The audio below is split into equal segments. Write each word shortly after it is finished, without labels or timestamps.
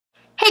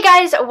Hey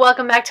guys,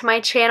 welcome back to my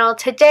channel.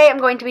 Today I'm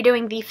going to be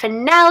doing the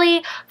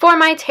finale for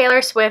my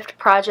Taylor Swift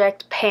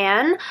project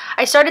Pan.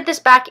 I started this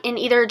back in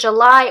either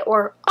July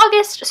or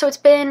August, so it's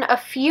been a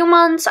few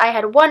months. I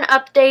had one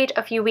update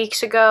a few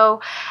weeks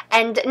ago,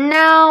 and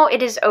now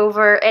it is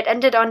over. It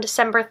ended on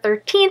December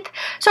 13th,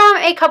 so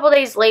I'm a couple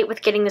days late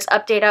with getting this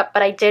update up,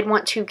 but I did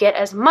want to get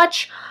as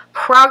much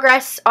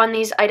progress on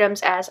these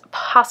items as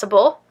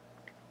possible.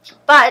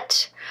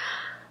 But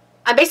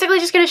I'm basically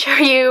just going to show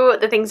you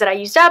the things that I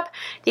used up,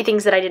 the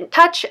things that I didn't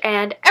touch,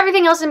 and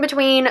everything else in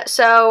between.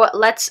 So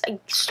let's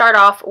start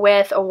off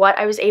with what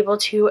I was able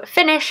to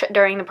finish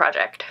during the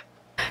project.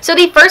 So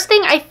the first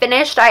thing I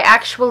finished, I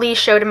actually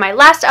showed in my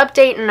last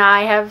update, and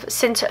I have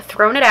since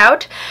thrown it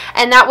out,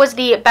 and that was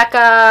the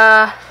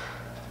Becca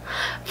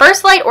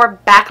First Light or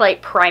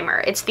Backlight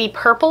Primer. It's the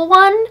purple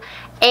one,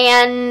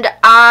 and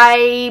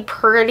I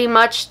pretty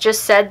much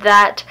just said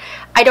that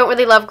I don't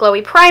really love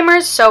glowy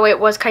primers, so it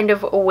was kind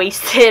of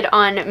wasted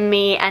on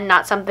me and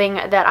not something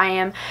that I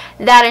am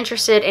that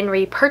interested in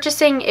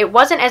repurchasing. It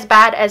wasn't as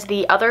bad as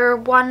the other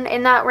one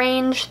in that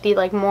range, the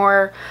like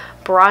more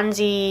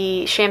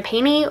bronzy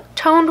champagne-y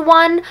toned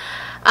one.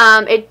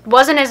 It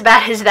wasn't as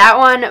bad as that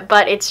one,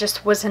 but it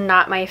just was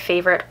not my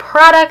favorite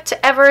product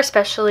ever,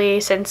 especially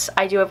since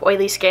I do have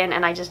oily skin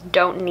and I just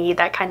don't need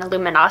that kind of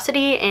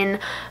luminosity in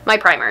my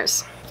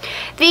primers.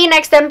 The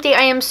next empty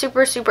I am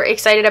super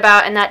excited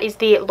about, and that is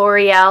the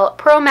L'Oreal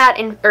Pro Matte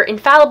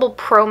Infallible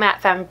Pro Matte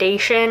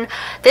Foundation.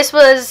 This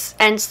was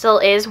and still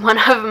is one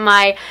of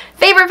my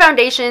favorite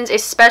foundations,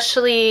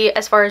 especially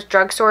as far as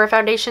drugstore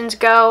foundations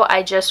go.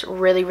 I just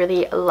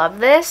really love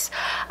this.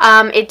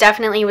 It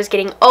definitely was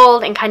getting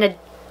old and kind of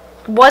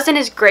wasn't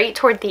as great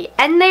toward the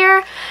end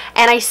there,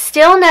 and I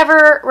still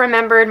never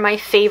remembered my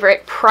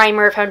favorite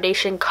primer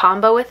foundation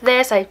combo with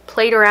this. I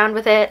played around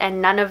with it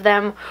and none of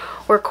them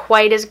were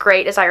quite as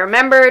great as I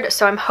remembered,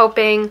 so I'm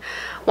hoping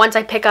once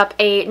I pick up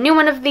a new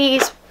one of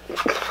these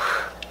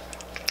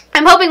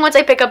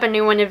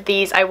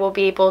I will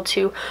be able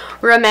to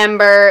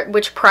remember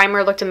which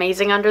primer looked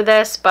amazing under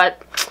this,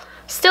 but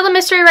still a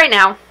mystery right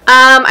now.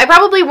 I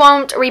probably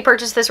won't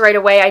repurchase this right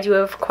away. I do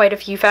have quite a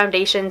few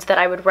foundations that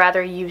I would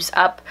rather use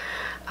up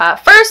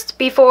first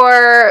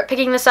before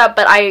picking this up,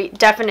 but I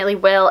definitely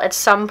will at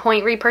some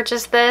point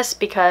repurchase this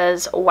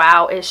because,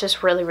 wow, it's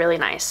just really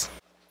nice.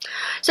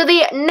 So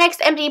the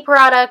next empty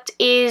product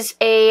is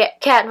a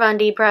Kat Von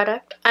D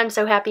product. I'm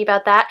so happy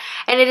about that.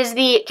 And it is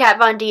the Kat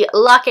Von D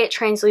Lock-It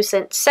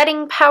Translucent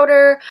Setting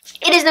Powder.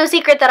 It is no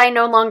secret that I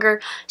no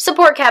longer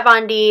support Kat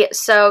Von D,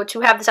 so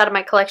to have this out of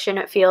my collection,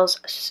 it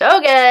feels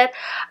so good.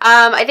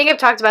 I think I've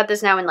talked about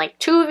this now in like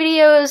 2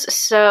 videos,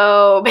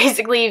 so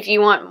basically if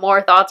you want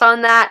more thoughts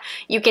on that,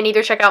 you can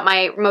either check out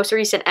my most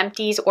recent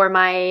empties or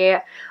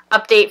my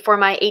update for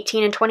my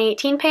 18 and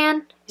 2018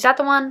 pan. Is that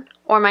the one?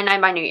 Or my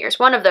 9 by New Year's.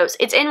 One of those.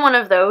 It's in one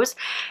of those,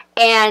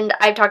 and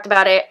I've talked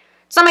about it.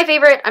 It's not my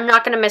favorite. I'm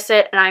not going to miss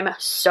it, and I'm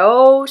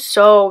so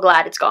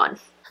glad it's gone.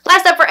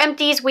 Last up for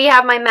empties, we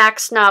have my MAC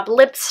Snob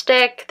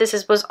lipstick.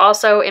 This was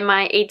also in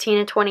my 18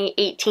 and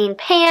 2018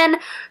 pan,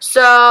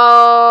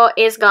 so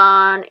it's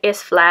gone.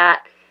 It's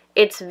flat.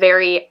 It's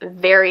very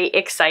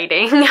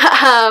exciting.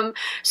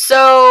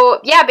 So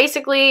yeah,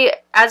 basically,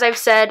 as I've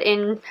said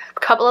in a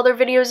couple other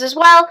videos as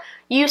well,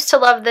 used to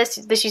love this.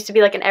 This used to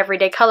be like an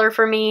everyday color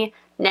for me.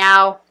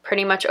 Now,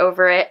 pretty much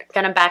over it.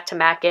 Gonna back to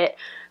MAC it.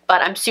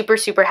 But I'm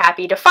super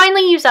happy to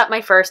finally use up my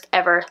first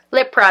ever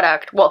lip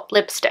product. Well,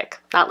 lipstick.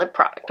 Not lip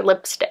product.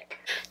 Lipstick.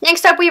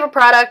 Next up, we have a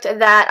product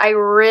that I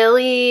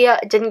really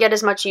didn't get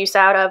as much use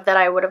out of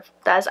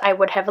as I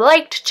would have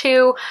liked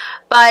to.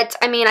 But,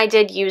 I mean, I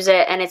did use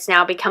it, and it's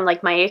now become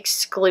like my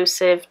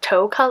exclusive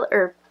toe color,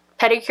 or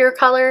pedicure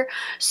color.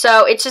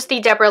 So it's just the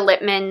Deborah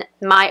Lippmann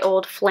My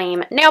Old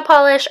Flame nail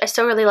polish. I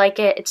still really like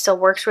it. It still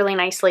works really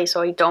nicely,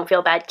 so I don't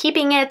feel bad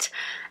keeping it.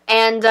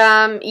 And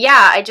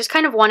yeah, I just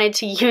kind of wanted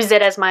to use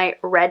it as my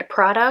red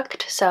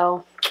product,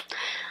 so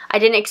I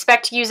didn't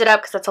expect to use it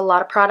up because that's a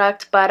lot of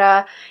product. But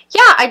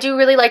yeah, I do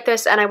really like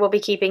this, and I will be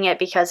keeping it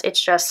because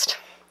it's just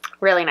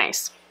really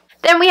nice.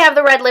 Then we have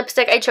the red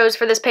lipstick I chose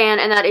for this pan,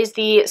 and that is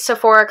the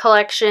Sephora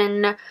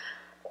Collection.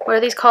 What are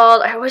these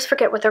called? I always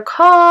forget what they're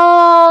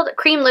called.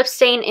 Cream Lip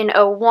Stain in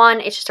 01.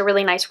 It's just a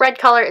really nice red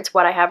color. It's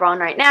what I have on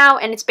right now,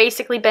 and it's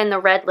basically been the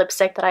red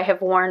lipstick that I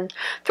have worn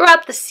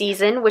throughout the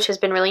season, which has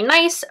been really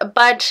nice,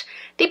 but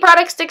the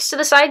product sticks to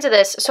the sides of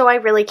this, so I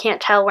really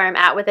can't tell where I'm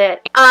at with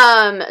it.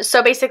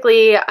 So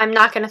basically, I'm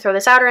not going to throw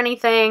this out or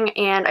anything,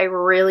 and I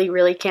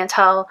really can't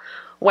tell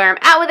where I'm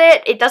at with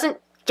it. It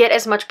doesn't get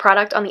as much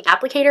product on the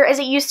applicator as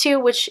it used to,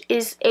 which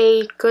is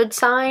a good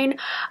sign.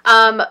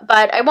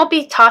 But I won't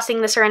be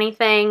tossing this or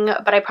anything,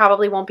 but I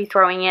probably won't be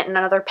throwing it in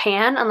another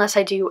pan unless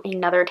I do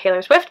another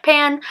Taylor Swift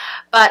pan.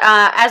 But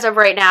as of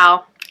right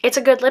now, it's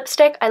a good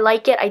lipstick. I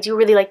like it. I do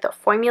really like the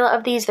formula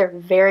of these. They're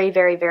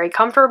very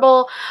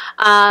comfortable,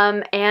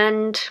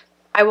 and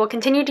I will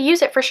continue to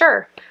use it for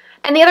sure.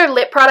 And the other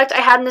lip product I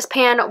had in this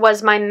pan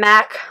was my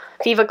MAC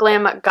Viva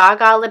Glam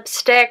Gaga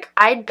lipstick.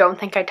 I don't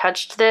think I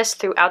touched this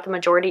throughout the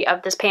majority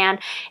of this pan.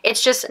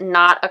 It's just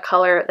not a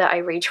color that I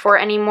reach for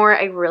anymore.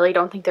 I really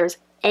don't think there's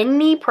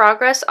any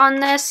progress on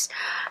this,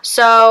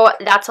 so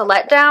that's a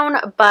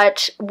letdown.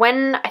 But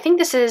when I think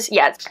this is,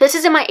 yeah, this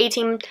is in my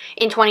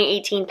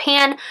 2018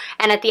 pan,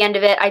 and at the end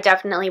of it I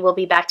definitely will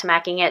be back to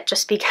MACing it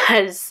just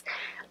because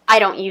I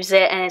don't use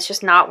it and it's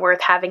just not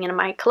worth having in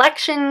my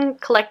collection,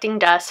 collecting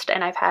dust,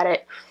 and I've had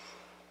it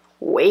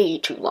way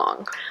too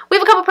long. We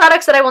have a couple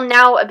products that I will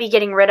now be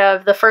getting rid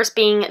of. The first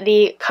being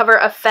the Cover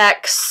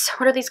FX,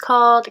 what are these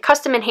called?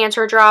 Custom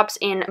Enhancer Drops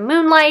in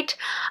Moonlight.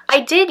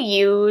 I did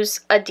use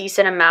a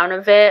decent amount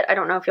of it. I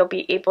don't know if you'll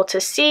be able to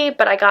see,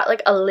 but I got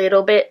like a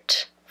little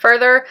bit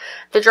further.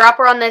 The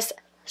dropper on this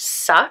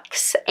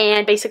sucks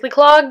and basically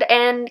clogged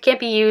and can't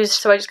be used,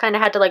 so I just kind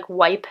of had to like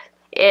wipe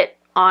it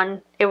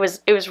on. It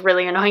was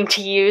really annoying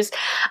to use.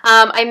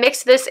 I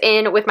mixed this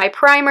in with my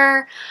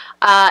primer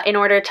in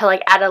order to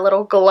like add a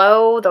little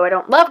glow, though I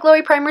don't love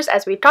glowy primers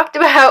as we've talked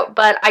about,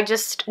 but I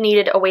just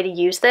needed a way to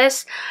use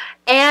this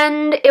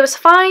and it was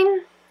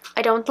fine.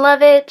 I don't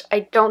love it.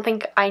 I don't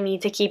think I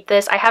need to keep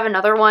this. I have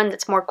another one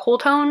that's more cool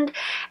toned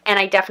and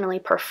I definitely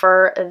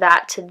prefer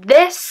that to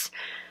this.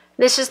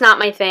 This is not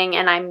my thing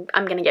and I'm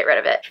gonna get rid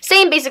of it.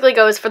 Same basically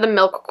goes for the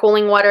Milk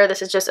Cooling Water.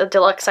 This is just a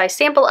deluxe size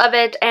sample of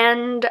it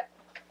and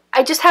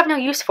I just have no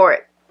use for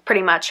it,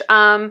 pretty much.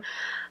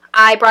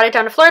 I brought it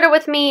down to Florida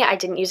with me. I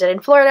didn't use it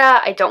in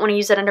Florida. I don't want to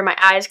use it under my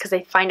eyes because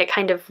I find it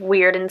kind of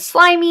weird and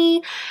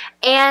slimy.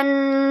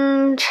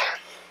 And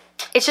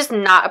it's just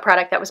not a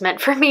product that was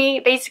meant for me,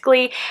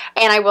 basically.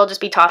 And I will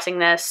just be tossing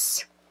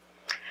this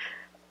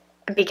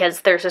because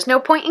there's just no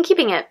point in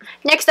keeping it.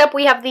 Next up,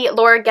 we have the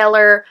Laura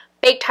Geller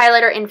Baked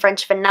Highlighter in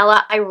French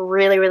Vanilla. I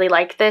really, really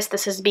like this.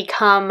 This has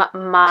become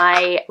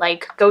my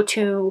like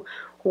go-to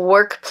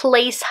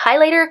workplace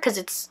highlighter because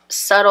it's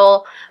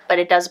subtle but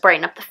it does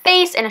brighten up the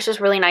face and it's just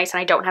really nice and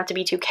I don't have to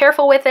be too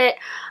careful with it.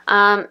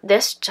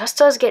 This just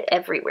does get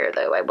everywhere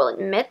though, I will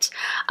admit.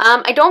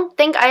 I don't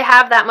think I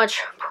have that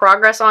much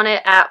progress on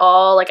it at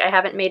all. Like I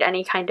haven't made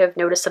any kind of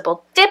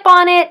noticeable dip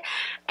on it,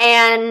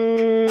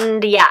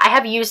 and yeah, I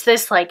have used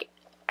this like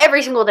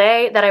every single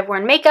day that I've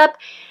worn makeup,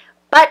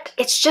 but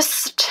it's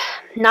just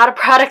not a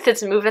product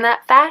that's moving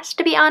that fast,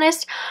 to be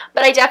honest.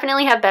 But I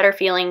definitely have better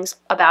feelings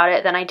about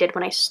it than I did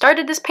when I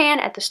started this pan.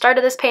 At the start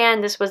of this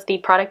pan, this was the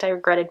product I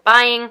regretted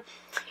buying.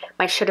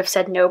 My should have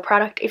said no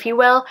product, if you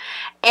will.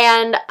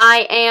 And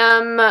I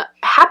am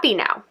happy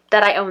now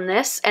that I own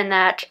this and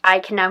that I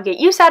can now get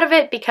use out of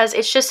it because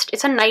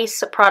it's a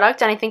nice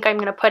product and I think I'm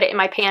going to put it in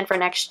my pan for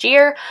next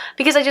year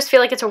because I just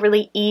feel like it's a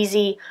really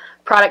easy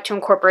product to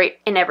incorporate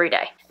in every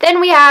day.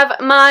 Then we have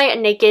my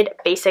Naked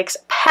Basics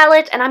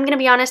palette, and I'm gonna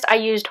be honest, I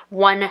used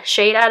one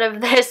shade out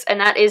of this,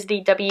 and that is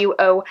the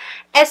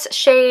WOS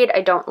shade.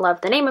 I don't love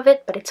the name of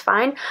it, but it's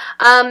fine.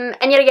 And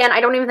yet again, I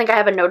don't even think I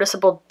have a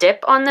noticeable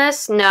dip on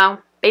this. No,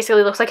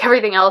 basically looks like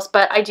everything else,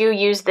 but I do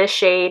use this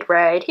shade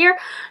right here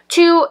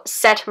to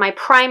set my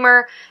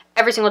primer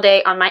every single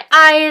day on my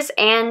eyes,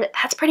 and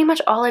that's pretty much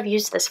all I've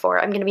used this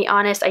for. I'm gonna be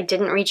honest, I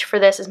didn't reach for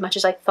this as much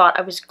as I thought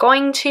I was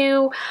going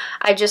to.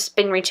 I've just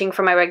been reaching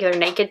for my regular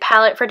Naked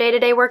palette for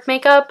day-to-day work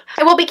makeup.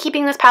 I will be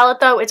keeping this palette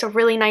though. It's a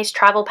really nice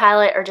travel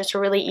palette or just a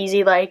really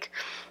easy like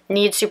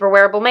need super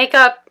wearable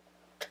makeup.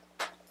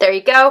 There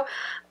you go.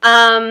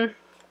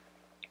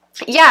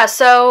 Yeah,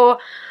 so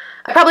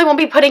I probably won't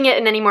be putting it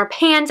in any more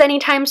pans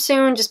anytime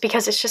soon just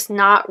because it's just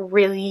not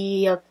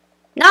really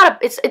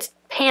it's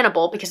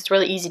pannable because it's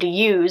really easy to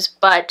use,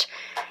 but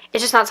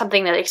it's just not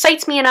something that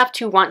excites me enough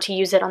to want to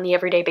use it on the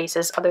everyday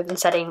basis other than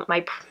setting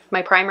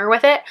my primer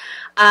with it.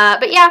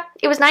 But yeah,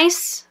 it was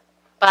nice,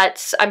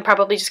 but I'm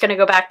probably just going to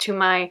go back to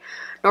my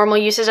normal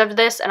usage of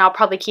this, and I'll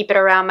probably keep it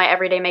around my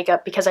everyday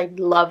makeup because I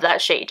love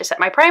that shade to set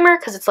my primer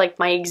because it's like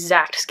my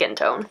exact skin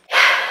tone.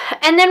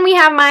 And then we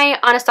have my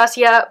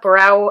Anastasia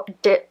Brow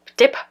Dip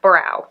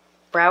Brow.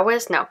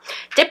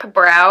 Dip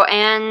Brow,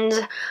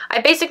 and I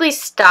basically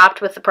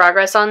stopped with the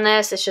progress on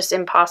this. It's just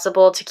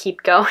impossible to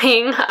keep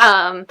going.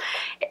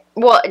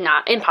 Well,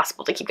 not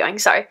impossible to keep going,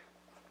 sorry.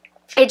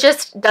 It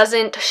just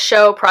doesn't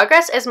show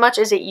progress as much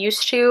as it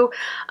used to.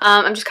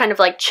 I'm just kind of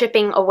like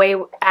chipping away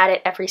at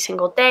it every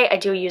single day. I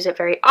do use it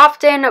very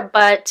often,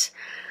 but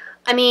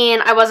I mean,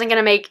 I wasn't going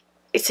to make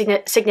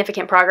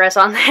significant progress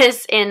on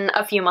this in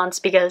a few months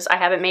because I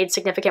haven't made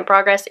significant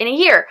progress in a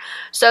year.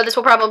 So this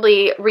will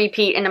probably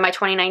repeat into my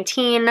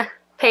 2019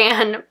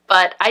 pan,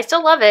 but I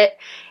still love it.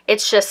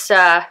 It's just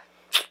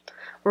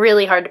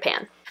really hard to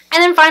pan.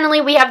 And then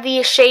finally we have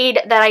the shade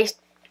that I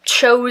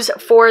chose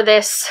for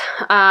this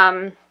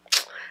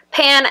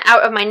pan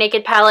out of my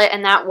Naked palette,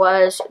 and that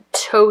was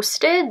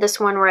Toasted, this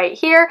one right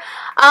here.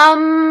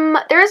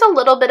 There is a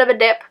little bit of a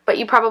dip, but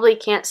you probably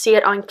can't see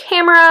it on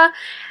camera.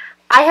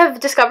 I have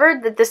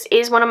discovered that this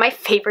is one of my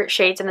favorite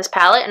shades in this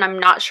palette, and I'm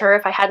not sure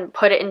if I hadn't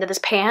put it into this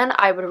pan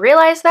I would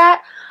realize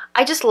that.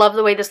 I just love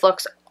the way this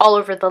looks all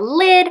over the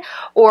lid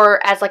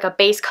or as like a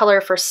base color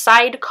for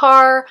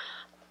Sidecar.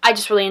 I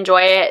just really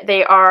enjoy it.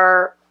 They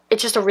are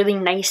it's just a really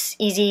nice,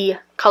 easy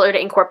color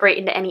to incorporate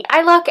into any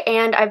eye look,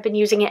 and I've been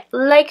using it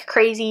like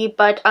crazy,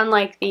 but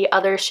unlike the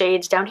other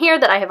shades down here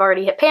that I have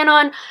already hit pan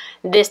on,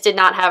 this did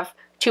not have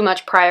too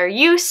much prior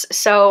use,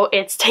 so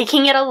it's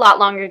taking it a lot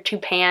longer to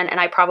pan, and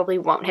I probably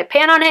won't hit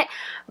pan on it,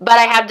 but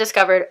I have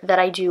discovered that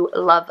I do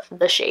love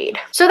the shade.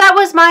 So that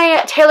was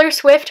my Taylor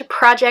Swift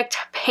Project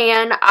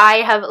Pan.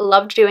 I have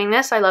loved doing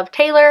this. I love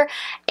Taylor,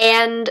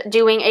 and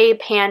doing a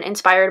pan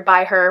inspired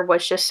by her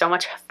was just so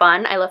much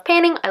fun. I love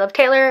panning. I love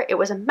Taylor. It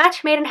was a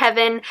match made in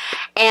heaven,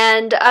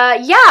 and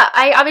yeah,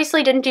 I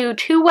obviously didn't do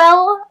too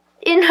well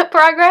in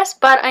progress,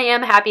 but I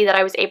am happy that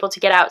I was able to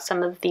get out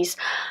some of these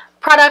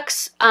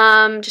products,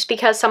 just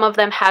because some of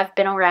them have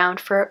been around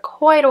for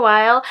quite a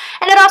while,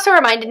 and it also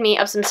reminded me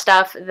of some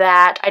stuff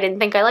that I didn't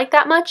think I liked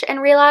that much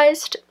and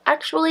realized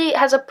actually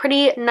has a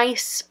pretty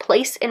nice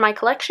place in my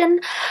collection.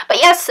 But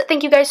yes,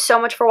 thank you guys so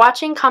much for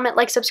watching. Comment,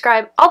 like,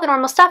 subscribe, all the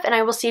normal stuff, and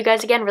I will see you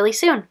guys again really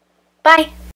soon. Bye!